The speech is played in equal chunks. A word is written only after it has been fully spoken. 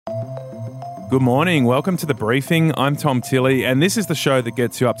Good morning. Welcome to The Briefing. I'm Tom Tilley, and this is the show that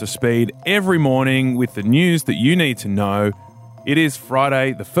gets you up to speed every morning with the news that you need to know. It is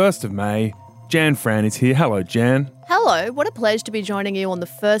Friday, the 1st of May. Jan Fran is here. Hello, Jan. Hello. What a pleasure to be joining you on the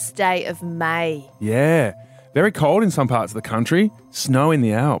first day of May. Yeah. Very cold in some parts of the country. Snow in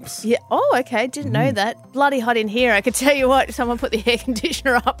the Alps. Yeah. Oh, okay. Didn't know that. Bloody hot in here. I could tell you what, someone put the air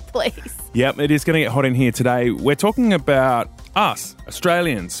conditioner up, please. Yep, it is going to get hot in here today. We're talking about us,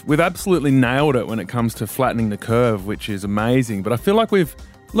 Australians. We've absolutely nailed it when it comes to flattening the curve, which is amazing. But I feel like we've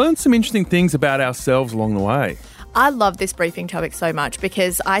learned some interesting things about ourselves along the way. I love this briefing topic so much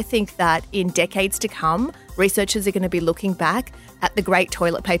because I think that in decades to come, researchers are going to be looking back at the great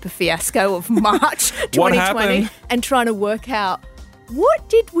toilet paper fiasco of March 2020 and trying to work out what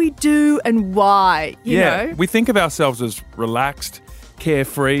did we do and why, you know? We think of ourselves as relaxed,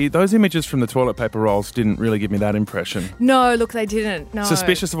 carefree. Those images from the toilet paper rolls didn't really give me that impression. No, look, they didn't. No.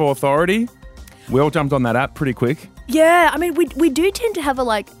 Suspicious of authority. We all jumped on that app pretty quick. Yeah, I mean, we do tend to have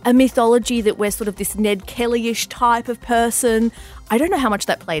a mythology that we're sort of this Ned Kelly-ish type of person. I don't know how much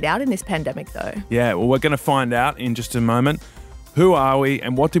that played out in this pandemic, though. Yeah, well, we're going to find out in just a moment. Who are we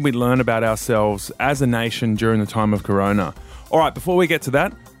and what did we learn about ourselves as a nation during the time of Corona? All right, before we get to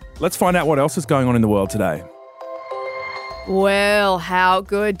that, let's find out what else is going on in the world today. Well, how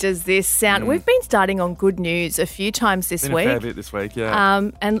good does this sound? We've been starting on good news a few times this week. A fair bit this week, yeah.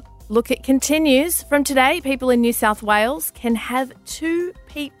 And look, it continues. From today, people in New South Wales can have 2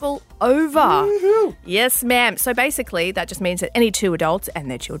 people over. Woo-hoo. Yes, ma'am. So basically, that just means that any 2 adults, and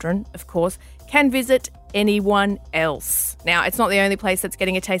their children, of course, can visit anyone else. Now, it's not the only place that's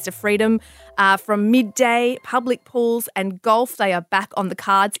getting a taste of freedom. From midday, public pools and golf, they are back on the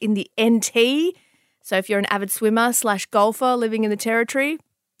cards in the NT. So if you're an avid swimmer / golfer living in the Territory,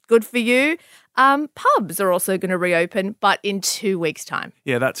 good for you. Pubs are also going to reopen, but in 2 weeks' time.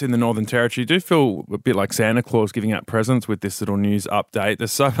 Yeah, that's in the Northern Territory. You do feel a bit like Santa Claus giving out presents with this little news update.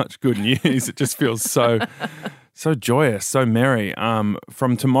 There's so much good news. It just feels so joyous, so merry.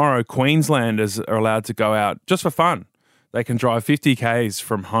 From tomorrow, Queenslanders are allowed to go out just for fun. They can drive 50 k's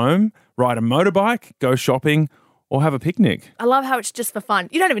from home, ride a motorbike, go shopping, or have a picnic. I love how it's just for fun.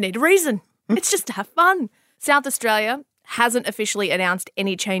 You don't even need a reason. It's just to have fun. South Australia hasn't officially announced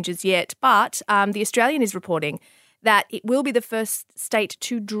any changes yet, but The Australian is reporting that it will be the first state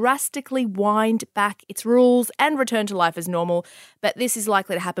to drastically wind back its rules and return to life as normal. But this is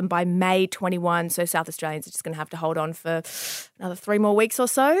likely to happen by May 21, so South Australians are just going to have to hold on for another 3 more weeks or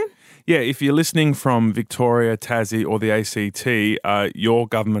so. Yeah, if you're listening from Victoria, Tassie or the ACT, your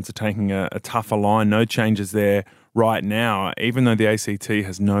governments are taking a tougher line. No changes there right now, even though the ACT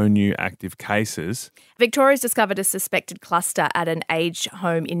has no new active cases. Victoria's discovered a suspected cluster at an aged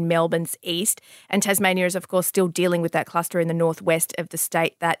home in Melbourne's east, and Tasmania is, of course, still dealing with that cluster in the northwest of the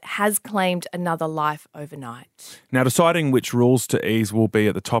state that has claimed another life overnight. Now, deciding which rules to ease will be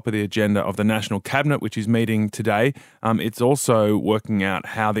at the top of the agenda of the National Cabinet, which is meeting today. It's also working out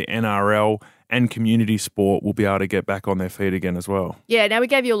how the NRL and community sport will be able to get back on their feet again as well. Yeah, now we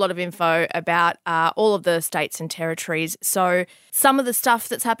gave you a lot of info about all of the states and territories. So some of the stuff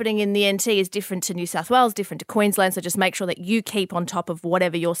that's happening in the NT is different to New South Wales, different to Queensland. So just make sure that you keep on top of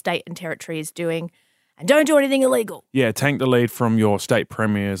whatever your state and territory is doing and don't do anything illegal. Yeah, take the lead from your state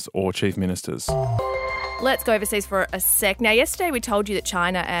premiers or chief ministers. Let's go overseas for a sec. Now, yesterday we told you that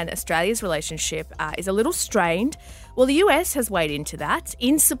China and Australia's relationship is a little strained. Well, the US has weighed into that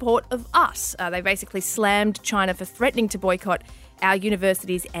in support of us. They basically slammed China for threatening to boycott our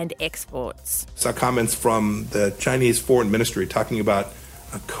universities and exports. Saw comments from the Chinese Foreign Ministry talking about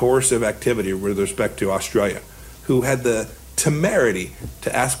a coercive activity with respect to Australia, who had the temerity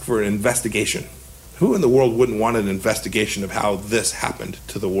to ask for an investigation. Who in the world wouldn't want an investigation of how this happened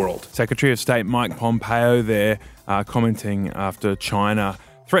to the world? Secretary of State Mike Pompeo there commenting after China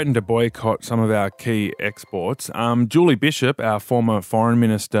threatened to boycott some of our key exports. Julie Bishop, our former foreign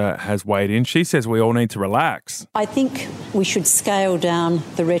minister, has weighed in. She says we all need to relax. I think we should scale down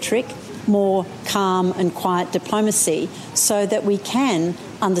the rhetoric, more calm and quiet diplomacy, so that we can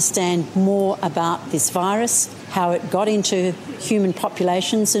understand more about this virus, how it got into human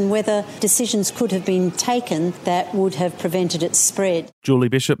populations and whether decisions could have been taken that would have prevented its spread. Julie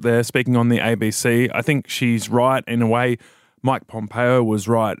Bishop there speaking on the ABC. I think she's right in a way. Mike Pompeo was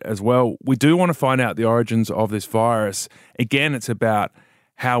right as well. We do want to find out the origins of this virus. Again, it's about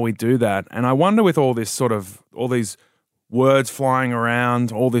how we do that. And I wonder with all these words flying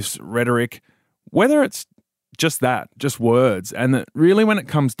around, all this rhetoric, whether it's just words, and that really when it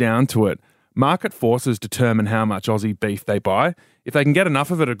comes down to it, market forces determine how much Aussie beef they buy. If they can get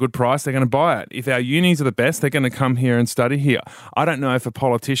enough of it at a good price, they're going to buy it. If our unis are the best, they're going to come here and study here. I don't know if a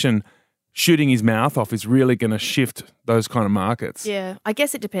politician shooting his mouth off is really going to shift those kind of markets. Yeah, I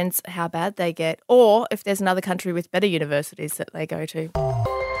guess it depends how bad they get, or if there's another country with better universities that they go to.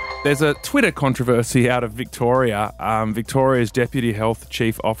 There's a Twitter controversy out of Victoria. Victoria's Deputy Health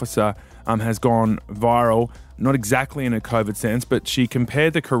Chief Officer has gone viral, not exactly in a COVID sense, but she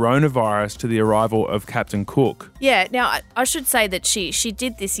compared the coronavirus to the arrival of Captain Cook. Yeah, now I should say that she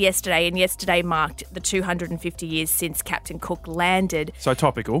did this yesterday, and yesterday marked the 250 years since Captain Cook landed. So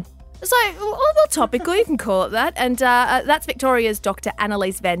topical. So, well, topical, you can call it that. And that's Victoria's Dr.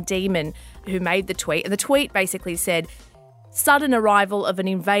 Annalise Van Diemen who made the tweet. And the tweet basically said, sudden arrival of an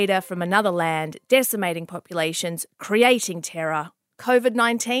invader from another land, decimating populations, creating terror,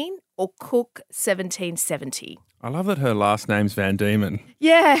 COVID-19 or Cook 1770. I love that her last name's Van Diemen.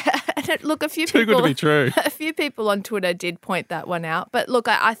 Yeah, look, a few Too people, good to be true. A few people on Twitter did point that one out. But look,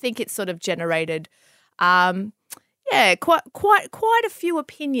 I think it's sort of generated... quite a few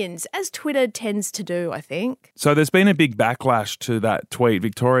opinions, as Twitter tends to do, I think. So there's been a big backlash to that tweet.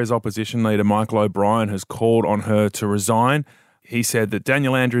 Victoria's opposition leader, Michael O'Brien, has called on her to resign. He said that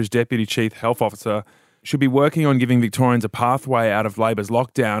Daniel Andrews, Deputy Chief Health Officer, should be working on giving Victorians a pathway out of Labor's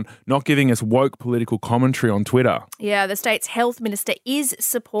lockdown, not giving us woke political commentary on Twitter. Yeah, the state's health minister is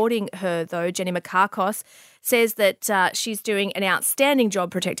supporting her, though. Jenny Mikakos says that she's doing an outstanding job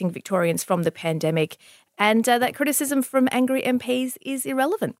protecting Victorians from the pandemic, and that criticism from angry MPs is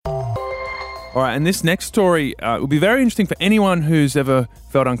irrelevant. All right, and this next story will be very interesting for anyone who's ever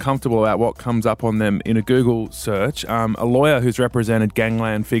felt uncomfortable about what comes up on them in a Google search. A lawyer who's represented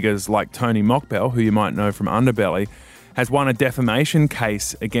gangland figures like Tony Mockbell, who you might know from Underbelly, has won a defamation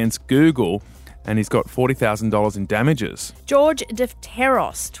case against Google, and he's got $40,000 in damages. George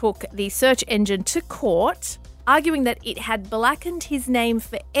Defteros took the search engine to court, arguing that it had blackened his name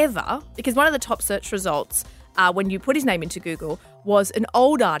forever because one of the top search results when you put his name into Google was an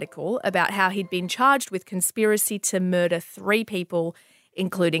old article about how he'd been charged with conspiracy to murder 3 people,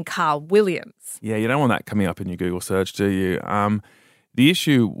 including Carl Williams. Yeah, you don't want that coming up in your Google search, do you? The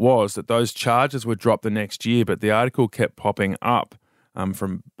issue was that those charges were dropped the next year, but the article kept popping up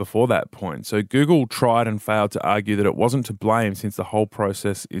from before that point. So Google tried and failed to argue that it wasn't to blame since the whole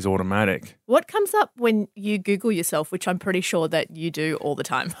process is automatic. What comes up when you Google yourself, which I'm pretty sure that you do all the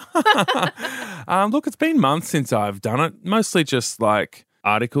time? Look, it's been months since I've done it, mostly just like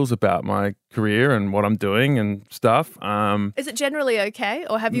articles about my career and what I'm doing and stuff. Is it generally okay,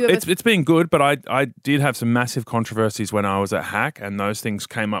 or have you ever... It's been good, but I did have some massive controversies when I was at Hack, and those things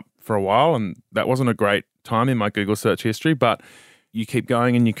came up for a while, and that wasn't a great time in my Google search history, but... You keep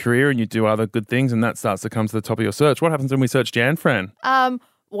going in your career and you do other good things, and that starts to come to the top of your search. What happens when we search Jan Fran?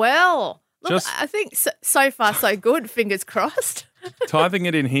 Well, look, I think so far so good, fingers crossed. Typing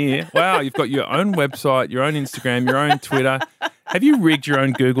it in here. Wow, you've got your own website, your own Instagram, your own Twitter. Have you rigged your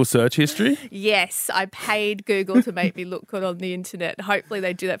own Google search history? Yes, I paid Google to make me look good on the internet. Hopefully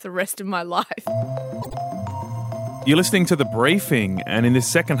they do that for the rest of my life. You're listening to The Briefing, and in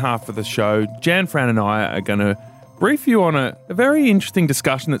this second half of the show, Jan Fran and I are going to brief you on a very interesting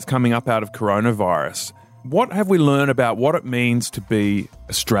discussion that's coming up out of coronavirus. What have we learned about what it means to be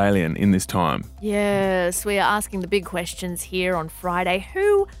Australian in this time? Yes, we are asking the big questions here on Friday.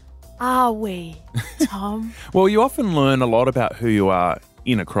 Who are we, Tom? Well, you often learn a lot about who you are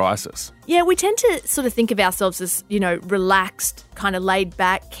in a crisis. Yeah, we tend to sort of think of ourselves as, relaxed, kind of laid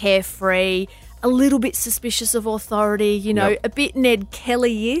back, carefree, a little bit suspicious of authority, a bit Ned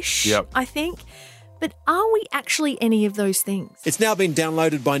Kelly-ish, I think. But are we actually any of those things? It's now been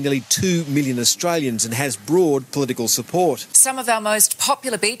downloaded by nearly 2 million Australians and has broad political support. Some of our most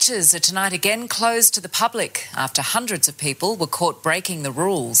popular beaches are tonight again closed to the public after hundreds of people were caught breaking the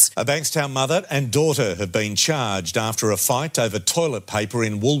rules. A Bankstown mother and daughter have been charged after a fight over toilet paper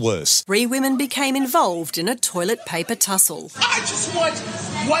in Woolworths. 3 women became involved in a toilet paper tussle. I just want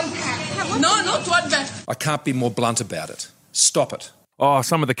 1 pack. No, not 1 pack. I can't be more blunt about it. Stop it. Oh,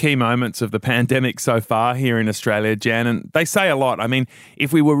 some of the key moments of the pandemic so far here in Australia, Jan, and they say a lot. I mean,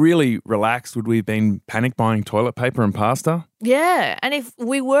 if we were really relaxed, would we have been panic buying toilet paper and pasta? Yeah, and if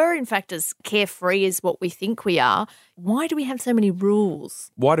we were, in fact, as carefree as what we think we are, why do we have so many rules?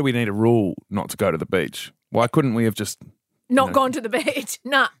 Why do we need a rule not to go to the beach? Why couldn't we have just... Not gone to the beach?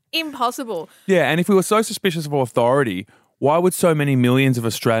 Nah, impossible. Yeah, and if we were so suspicious of authority, why would so many millions of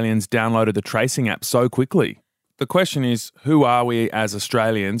Australians download the tracing app so quickly? The question is, who are we as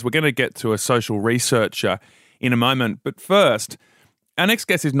Australians? We're going to get to a social researcher in a moment. But first, our next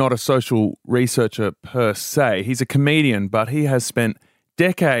guest is not a social researcher per se. He's a comedian, but he has spent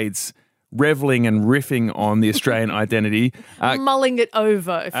decades reveling and riffing on the Australian identity. Mulling it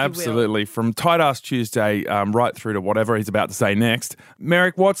over, if Absolutely. From Tight Ass Tuesday right through to whatever he's about to say next.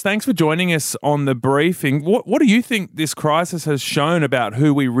 Merrick Watts, thanks for joining us on the briefing. What do you think this crisis has shown about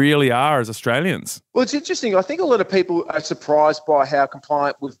who we really are as Australians? Well, it's interesting. I think a lot of people are surprised by how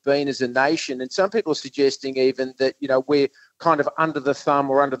compliant we've been as a nation. And some people are suggesting even that, we're kind of under the thumb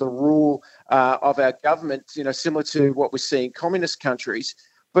or under the rule of our government, similar to what we see in communist countries.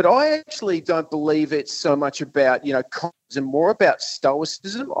 But I actually don't believe it's so much about, communism, more about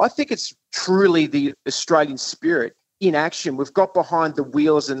stoicism. I think it's truly the Australian spirit in action. We've got behind the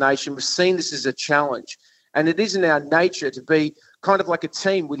wheel as a nation. We've seen this as a challenge. And it is in our nature to be kind of like a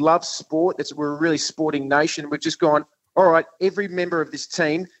team. We love sport. We're a really sporting nation. We've just gone, all right, every member of this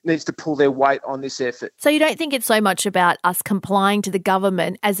team needs to pull their weight on this effort. So you don't think it's so much about us complying to the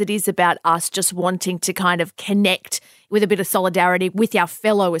government as it is about us just wanting to kind of connect with a bit of solidarity with our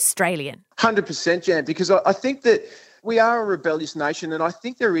fellow Australian? 100%, Jan, because I think that we are a rebellious nation, and I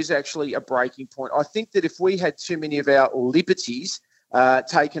think there is actually a breaking point. I think that if we had too many of our liberties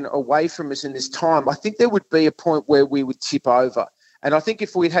taken away from us in this time, I think there would be a point where we would tip over. And I think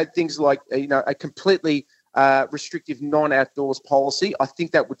if we'd had things like, a completely restrictive non-outdoors policy, I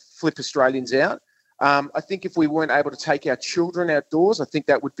think that would flip Australians out. I think if we weren't able to take our children outdoors, I think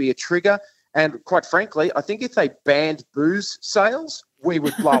that would be a trigger. And quite frankly, I think if they banned booze sales, we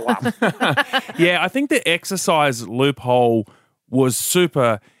would blow up. Yeah, I think the exercise loophole was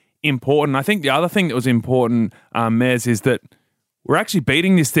super important. I think the other thing that was important, Mez, is that we're actually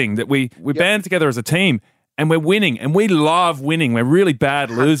beating this thing, that we band together as a team. And we're winning, and we love winning. We're really bad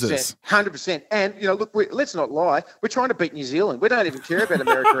losers. 100%. And, look, let's not lie. We're trying to beat New Zealand. We don't even care about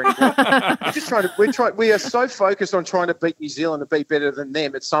America anymore. We are so focused on trying to beat New Zealand and be better than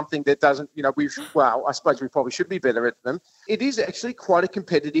them. It's something that doesn't, I suppose we probably should be better at them. It is actually quite a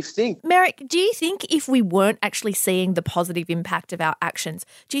competitive thing. Merrick, do you think if we weren't actually seeing the positive impact of our actions,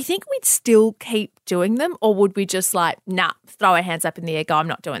 do you think we'd still keep doing them, or would we just throw our hands up in the air, go, I'm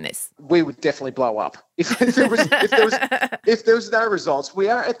not doing this? We would definitely blow up. If there was no results, we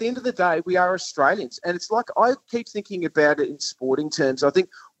are, at the end of the day, we are Australians. And it's like, I keep thinking about it in sporting terms. I think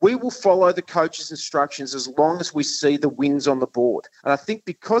we will follow the coach's instructions as long as we see the wins on the board. And I think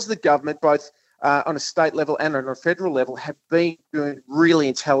because the government, both on a state level and on a federal level, have been doing really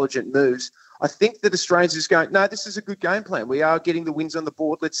intelligent moves, I think that Australians are just going, no, this is a good game plan. We are getting the wins on the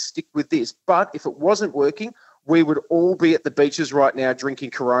board. Let's stick with this. But if it wasn't working, we would all be at the beaches right now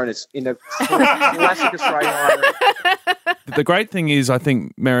drinking Coronas in a classic Australian way. The great thing is, I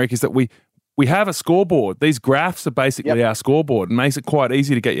think, Merrick, is that we have a scoreboard. These graphs are basically our scoreboard, and makes it quite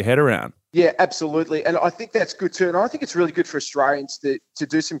easy to get your head around. Yeah, absolutely. And I think that's good too. And I think it's really good for Australians to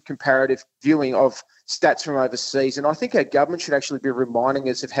do some comparative viewing of stats from overseas. And I think our government should actually be reminding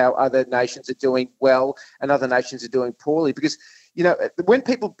us of how other nations are doing well and other nations are doing poorly. Because, when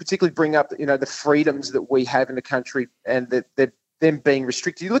people particularly bring up, the freedoms that we have in the country and that them being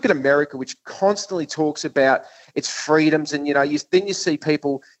restricted, you look at America, which constantly talks about its freedoms. And, then you see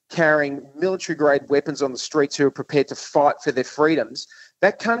people carrying military-grade weapons on the streets who are prepared to fight for their freedoms.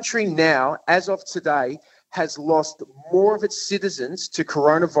 That country now, as of today, has lost more of its citizens to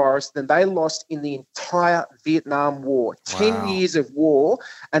coronavirus than they lost in the entire Vietnam War. Wow. 10 years of war,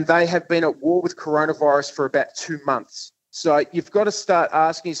 and they have been at war with coronavirus for about 2 months. So you've got to start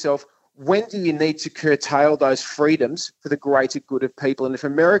asking yourself, when do you need to curtail those freedoms for the greater good of people? And if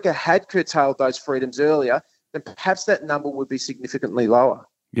America had curtailed those freedoms earlier, then perhaps that number would be significantly lower.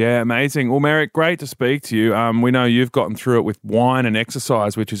 Yeah, amazing. Well, Merrick, great to speak to you. We know you've gotten through it with wine and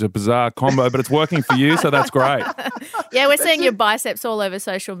exercise, which is a bizarre combo, but it's working for you, so that's great. Yeah, we're seeing your biceps all over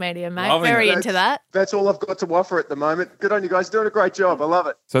social media, mate. Very into that. That's all I've got to offer at the moment. Good on you guys. Doing a great job. I love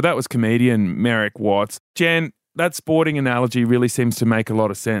it. So that was comedian Merrick Watts. Jen, that sporting analogy really seems to make a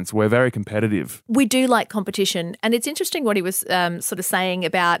lot of sense. We're very competitive. We do like competition. And it's interesting what he was sort of saying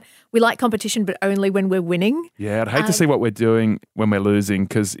about we like competition, but only when we're winning. Yeah, I'd hate to see what we're doing when we're losing,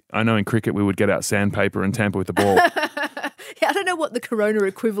 because I know in cricket we would get out sandpaper and tamper with the ball. Yeah, I don't know what the corona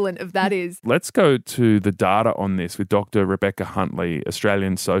equivalent of that is. Let's go to the data on this with Dr. Rebecca Huntley,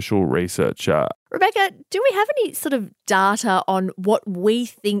 Australian social researcher. Rebecca, do we have any sort of data on what we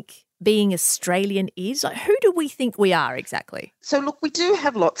think being Australian is? Like, who do we think we are exactly? So, look, we do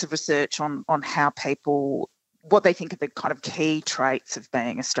have lots of research on how people, what they think are the kind of key traits of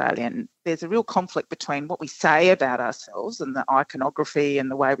being Australian. There's a real conflict between what we say about ourselves and the iconography and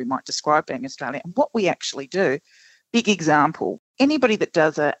the way we might describe being Australian and what we actually do. Big example, anybody that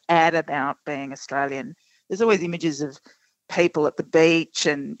does an ad about being Australian, there's always images of people at the beach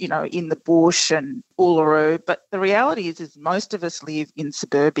and, in the bush and Uluru. But the reality is most of us live in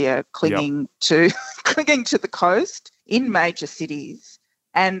suburbia clinging to the coast in major cities.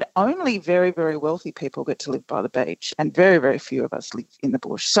 And only very, very wealthy people get to live by the beach, and very, very few of us live in the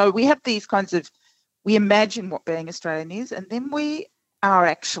bush. So we have these we imagine what being Australian is, and then we are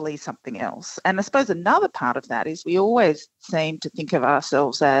actually something else. And I suppose another part of that is we always seem to think of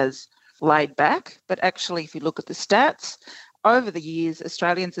ourselves as laid back, but actually if you look at the stats, over the years,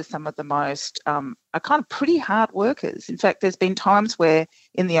 Australians are some of the most, are kind of pretty hard workers. In fact, there's been times where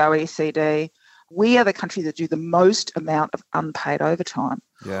in the OECD, we are the country that do the most amount of unpaid overtime.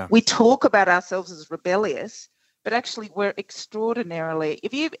 Yeah. We talk about ourselves as rebellious, but actually we're extraordinarily,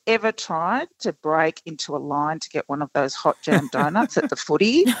 if you've ever tried to break into a line to get one of those hot jam donuts at the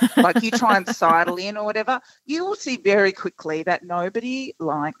footy, like you try and sidle in or whatever, you will see very quickly that nobody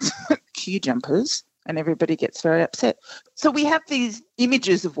likes queue jumpers and everybody gets very upset. So we have these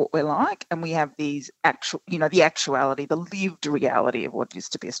images of what we're like, and we have these the actuality, the lived reality of what it is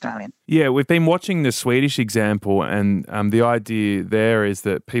to be Australian. Yeah, we've been watching the Swedish example, and the idea there is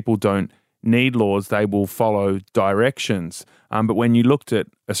that people don't need laws, they will follow directions. But when you looked at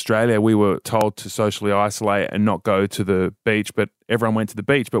Australia, we were told to socially isolate and not go to the beach, but everyone went to the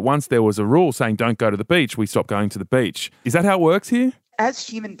beach. But once there was a rule saying don't go to the beach, we stopped going to the beach. Is that how it works here? As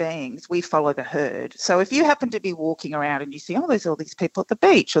human beings, we follow the herd. So if you happen to be walking around and you see, there's all these people at the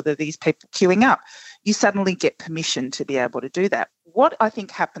beach, or there are these people queuing up, you suddenly get permission to be able to do that. What I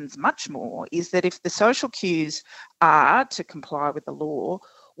think happens much more is that if the social cues are to comply with the law,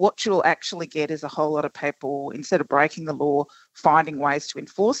 what you'll actually get is a whole lot of people, instead of breaking the law, finding ways to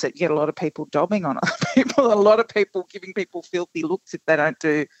enforce it. You get a lot of people dobbing on other people, a lot of people giving people filthy looks if they don't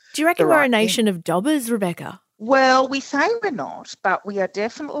do. Do you reckon we're a nation of dobbers, Rebecca? Well, we say we're not, but we are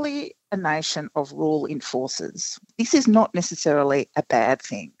definitely a nation of rule enforcers. This is not necessarily a bad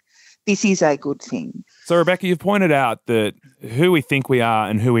thing. This is a good thing. So, Rebecca, you've pointed out that who we think we are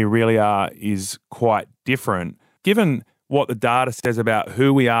and who we really are is quite different. Given what the data says about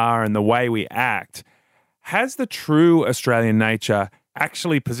who we are and the way we act, has the true Australian nature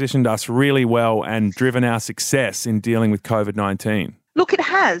actually positioned us really well and driven our success in dealing with COVID-19? Look, it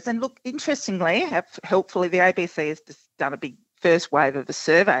has. And look, interestingly, helpfully, the ABC has just done a big first wave of a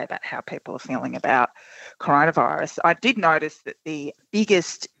survey about how people are feeling about coronavirus. I did notice that the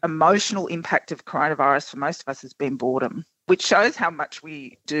biggest emotional impact of coronavirus for most of us has been boredom, which shows how much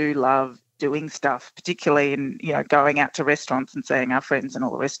we do love doing stuff, particularly in, going out to restaurants and seeing our friends and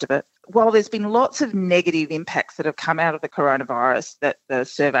all the rest of it. While there's been lots of negative impacts that have come out of the coronavirus that the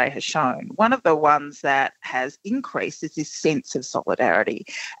survey has shown, one of the ones that has increased is this sense of solidarity.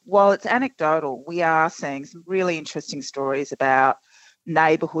 While it's anecdotal, we are seeing some really interesting stories about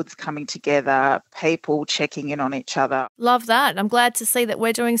neighbourhoods coming together, people checking in on each other. Love that. I'm glad to see that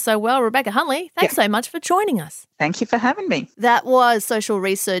we're doing so well. Rebecca Huntley, thanks so much for joining us. Thank you for having me. That was social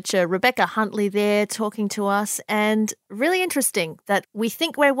researcher Rebecca Huntley there talking to us, and really interesting that we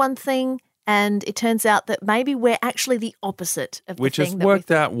think we're one thing and it turns out that maybe we're actually the opposite of the thing. Which has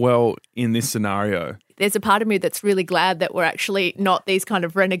worked out well in this scenario. There's a part of me that's really glad that we're actually not these kind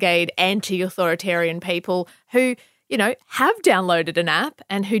of renegade anti-authoritarian people who have downloaded an app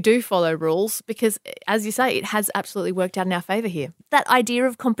and who do follow rules because, as you say, it has absolutely worked out in our favour here. That idea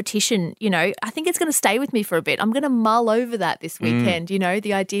of competition, I think it's going to stay with me for a bit. I'm going to mull over that this weekend,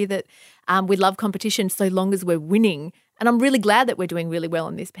 the idea that we love competition so long as we're winning. And I'm really glad that we're doing really well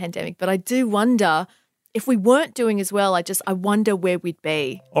in this pandemic. But I do wonder, if we weren't doing as well, I wonder where we'd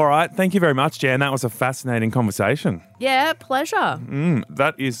be. All right. Thank you very much, Jan. That was a fascinating conversation. Yeah, pleasure.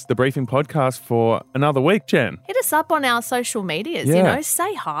 That is the Briefing Podcast for another week, Jan. Hit us up on our social medias,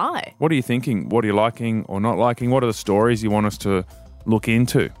 say hi. What are you thinking? What are you liking or not liking? What are the stories you want us to look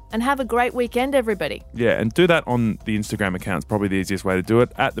into? And have a great weekend, everybody. Yeah, and do that on the Instagram account. It's probably the easiest way to do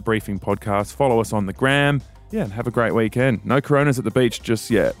it, at the Briefing Podcast. Follow us on the gram. Yeah, and have a great weekend. No coronas at the beach just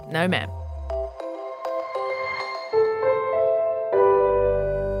yet. No, ma'am.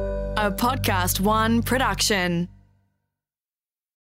 A Podcast One production.